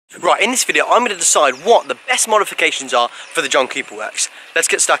Right, in this video I'm going to decide what the best modifications are for the John Cooper Works. Let's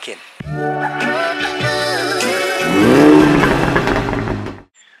get stuck in.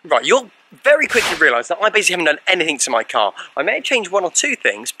 Right, you'll very quickly realise that I basically haven't done anything to my car. I may have changed one or two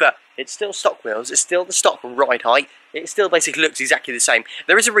things, but it's still stock wheels, it's still the stock ride height, it still basically looks exactly the same.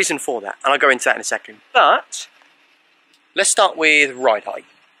 There is a reason for that, and I'll go into that in a second. But let's start with ride height.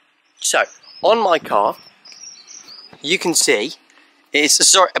 So, on my car, you can see, I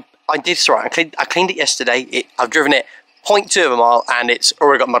cleaned it yesterday. I've driven it 0.2 of a mile and it's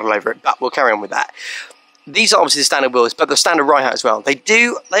already got mud all over it, but we'll carry on with that. These are obviously the standard wheels, but the standard ride height as well. They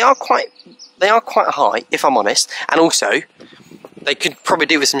are quite high, if I'm honest, and also they could probably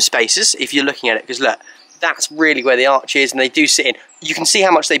do with some spacers if you're looking at it, because look, that's really where the arch is, and they do sit in. You can see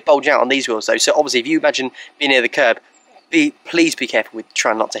how much they bulge out on these wheels though, so obviously if you imagine being near the curb, please be careful with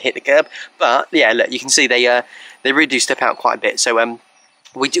trying not to hit the curb. But yeah, look, you can see they really do step out quite a bit, so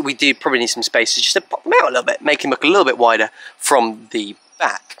we do probably need some spacers just to pop them out a little bit, make them look a little bit wider from the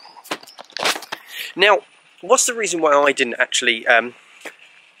back. Now, what's the reason why I didn't actually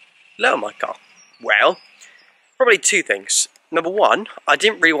lower my car? Well, probably two things. Number one, I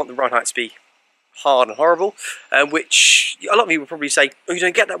didn't really want the ride height to be hard and horrible, which a lot of people probably say, oh, you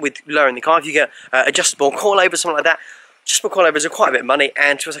don't get that with lowering the car. If you get adjustable coilovers, something like that, adjustable coilovers are quite a bit of money,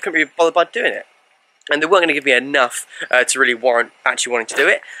 and to us I couldn't really bother by doing it. And they weren't going to give me enough to really warrant actually wanting to do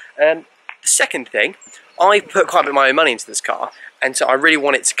it. The second thing, I put quite a bit of my own money into this car, and so I really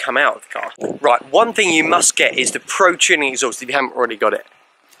want it to come out of the car. Right, one thing you must get is the Pro Tuning exhaust if you haven't already got it.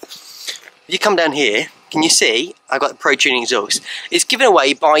 If you come down here, can you see I've got the Pro Tuning exhaust? It's given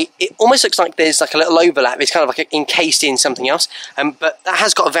away by, it almost looks like there's like a little overlap, it's kind of like encased in something else, but that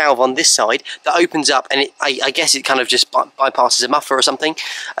has got a valve on this side that opens up, and I guess it kind of just bypasses a muffler or something,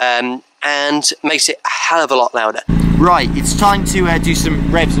 and makes it a hell of a lot louder. Right, it's time to do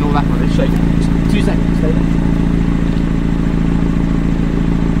some revs and all that rubbish, so 2 seconds, stay there.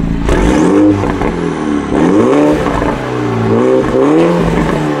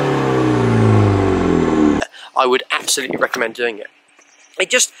 I would absolutely recommend doing it. I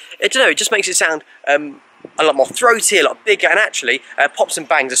don't know, it just makes it sound a lot more throaty, a lot bigger, and actually pops and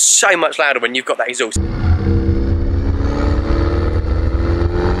bangs are so much louder when you've got that exhaust.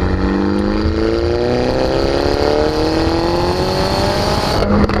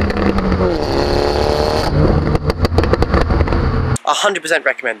 I 100%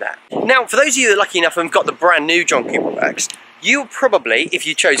 recommend that. Now, for those of you that are lucky enough and have got the brand new John Cooper Works, you'll probably, if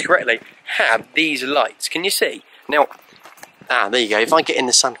you chose correctly, have these lights. Can you see? Now, there you go. If I get in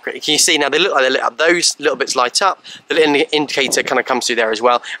the sun quickly, can you see now they look like they're lit up? Those little bits light up. The little indicator kind of comes through there as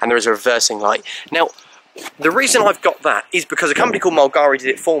well, and there is a reversing light. Now, the reason I've got that is because a company called Mulgari did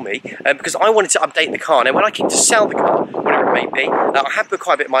it for me, because I wanted to update the car. Now, when I came to sell the car, whatever it may be, I have put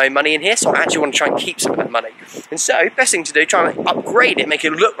quite a bit of my own money in here, so I actually want to try and keep some of that money. And so, best thing to do, try and upgrade it, make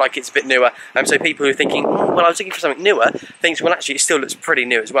it look like it's a bit newer, so people who are thinking, well, I was looking for something newer, thinks, well, actually, it still looks pretty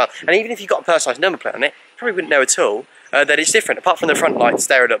new as well. And even if you've got a personalised number plate on it, you probably wouldn't know at all that it's different. Apart from the front lights,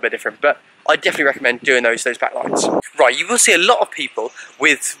 they're a little bit different, but I definitely recommend doing those back lights. Right, you will see a lot of people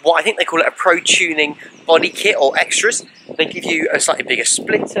with what I think they call it a Pro Tuning body kit or extras. They give you a slightly bigger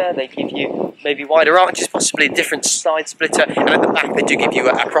splitter, they give you maybe wider arches, possibly a different side splitter, and at the back they do give you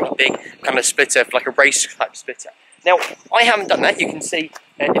a proper big kind of splitter, like a race type splitter. Now, I haven't done that. You can see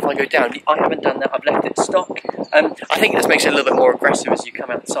if I go down, I haven't done that. I've left it stock. I think this makes it a little bit more aggressive as you come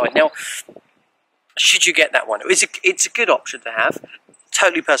outside. Now, should you get that one? It's a good option to have.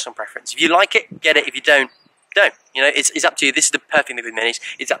 Totally personal preference. If you like it, get it. If you don't, don't. You know, it's up to you. This is the perfect thing with minis.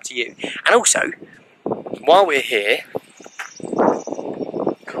 It's up to you. And also, while we're here,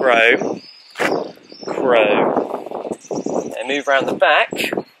 chrome, and move around the back,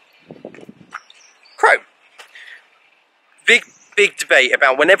 chrome. Big debate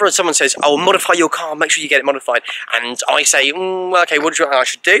about whenever someone says, oh, modify your car, make sure you get it modified, and I say, okay, what do you think I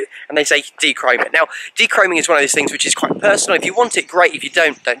should do? And they say dechrome it. Now, dechroming is one of those things which is quite personal. If you want it, great. If you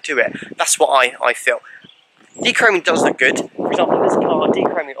don't do it. That's what I feel. Dechroming does look good. For example, this car,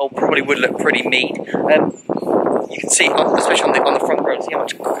 dechroming probably would look pretty mean. You can see, especially on the front grill, see how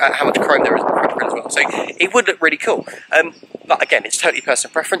much chrome there is on the front grill as well. So it would look really cool. But again, it's totally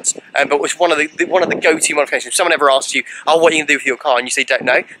personal preference. But it's one of the go-to modifications. If someone ever asks you, oh, what are you going to do with your car, and you say don't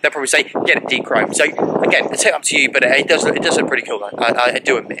know, they'll probably say get it dechromed. So again, it's up to you, but it does look pretty cool. I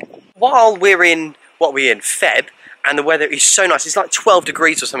do admit. While we're in Feb, and the weather is so nice. It's like 12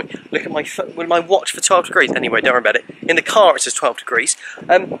 degrees or something. Look at my watch for 12 degrees. Anyway, don't worry about it. In the car it says 12 degrees.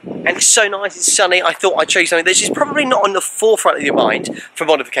 And it's so nice, it's sunny. I thought I'd show you something that's just probably not on the forefront of your mind for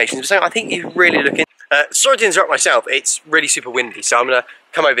modifications. So I think you're really looking. Sorry to interrupt myself, it's really super windy, so I'm going to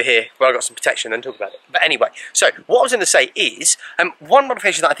come over here where I've got some protection and talk about it. But anyway, so what I was going to say is, one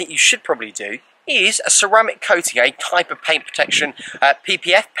modification that I think you should probably do is a ceramic coating, a type of paint protection,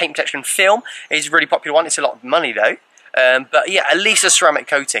 PPF, paint protection film, is a really popular one. It's a lot of money though, but yeah, at least a ceramic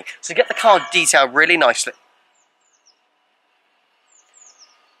coating. So get the car detailed really nicely.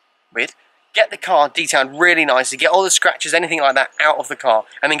 Weird. Get the car detailed really nicely, get all the scratches, anything like that out of the car,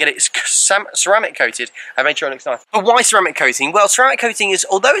 and then get it ceramic coated and make sure it looks nice. But why ceramic coating? Well, ceramic coating is,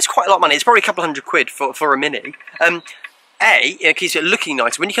 although it's quite a lot of money, it's probably a couple £100 for a Mini. It keeps it looking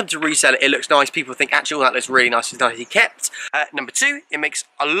nice. When you come to resell it, it looks nice. People think, actually, oh, that looks really nice, it's nicely kept. Number two, it makes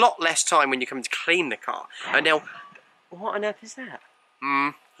a lot less time when you come to clean the car. And now, what on earth is that?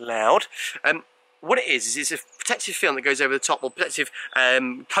 Loud. What it is it's a protective film that goes over the top, or protective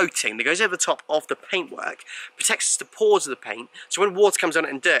coating that goes over the top of the paintwork, protects the pores of the paint, so when water comes on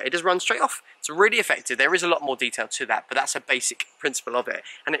it and dirt, it just runs straight off. It's really effective. There is a lot more detail to that, but that's a basic principle of it,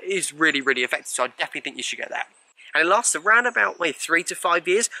 and it is really, really effective, so I definitely think you should get that. And it lasts around about 3 to 5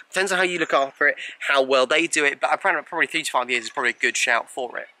 years, depends on how you look after it, how well they do it, but around probably 3 to 5 years is probably a good shout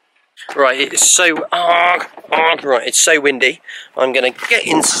for it. Right, it's so, right, it's so windy. I'm going to get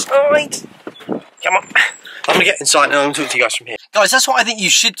inside. Come on. I'm going to get inside and I'm going to talk to you guys from here. Guys, that's what I think you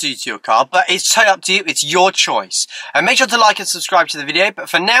should do to your car, but it's totally up to you. It's your choice. And make sure to like and subscribe to the video, but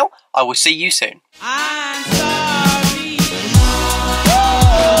for now, I will see you soon.